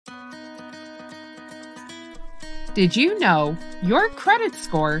Did you know your credit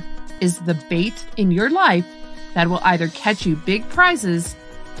score is the bait in your life that will either catch you big prizes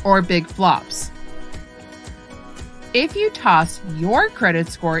or big flops? If you toss your credit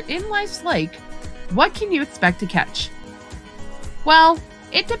score in life's lake, what can you expect to catch? Well,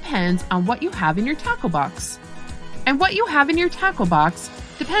 it depends on what you have in your tackle box. And what you have in your tackle box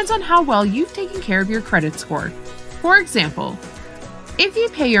depends on how well you've taken care of your credit score. For example, if you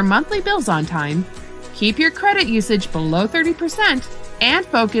pay your monthly bills on time, keep your credit usage below 30%, and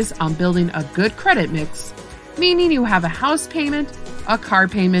focus on building a good credit mix, meaning you have a house payment, a car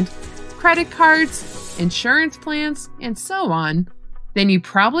payment, credit cards, insurance plans, and so on, then you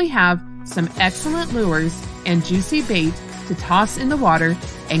probably have some excellent lures and juicy bait to toss in the water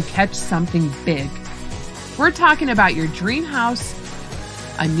and catch something big. We're talking about your dream house,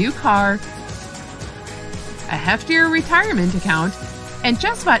 a new car, a heftier retirement account, and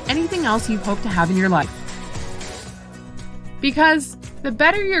just about anything else you hope to have in your life. Because the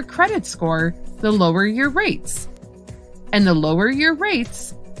better your credit score, the lower your rates. And the lower your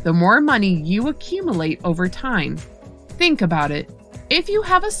rates, the more money you accumulate over time. Think about it. If you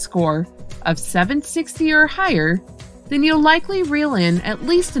have a score of 760 or higher, then you'll likely reel in at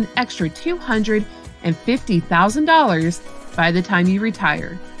least an extra $250,000 by the time you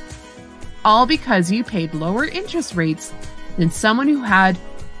retire. All because you paid lower interest rates than someone who had,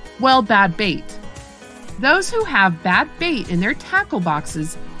 well, bad bait. Those who have bad bait in their tackle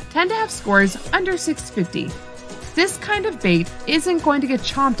boxes tend to have scores under 650. This kind of bait isn't going to get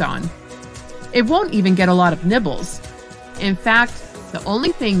chomped on. It won't even get a lot of nibbles. In fact, the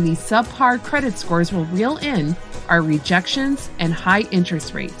only thing these subpar credit scores will reel in are rejections and high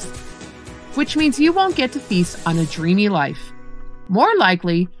interest rates, which means you won't get to feast on a dreamy life. More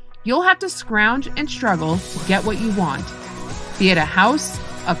likely, you'll have to scrounge and struggle to get what you want, be it a house,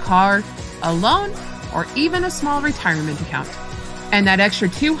 a car, a loan, or even a small retirement account. And that extra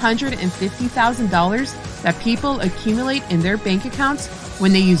 $250,000 that people accumulate in their bank accounts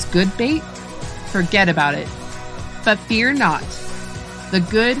when they use good bait, forget about it. But fear not. The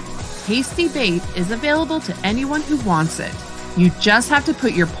good, tasty bait is available to anyone who wants it. You just have to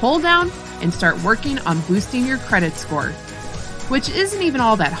put your pole down and start working on boosting your credit score, which isn't even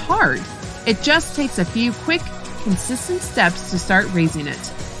all that hard. It just takes a few quick, consistent steps to start raising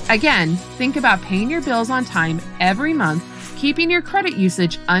it. Again, think about paying your bills on time every month, keeping your credit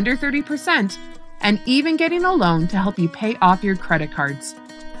usage under 30%, and even getting a loan to help you pay off your credit cards.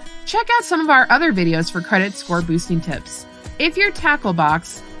 Check out some of our other videos for credit score boosting tips. If your tackle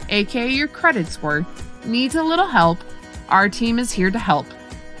box, aka your credit score, needs a little help, our team is here to help.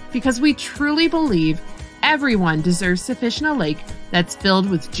 Because we truly believe everyone deserves to fish in a lake that's filled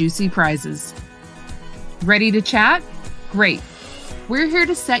with juicy prizes. Ready to chat? Great. We're here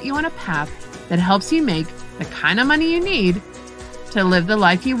to set you on a path that helps you make the kind of money you need to live the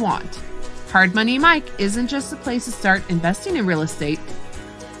life you want. Hard Money Mike isn't just a place to start investing in real estate.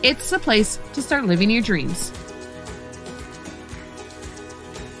 It's the place to start living your dreams.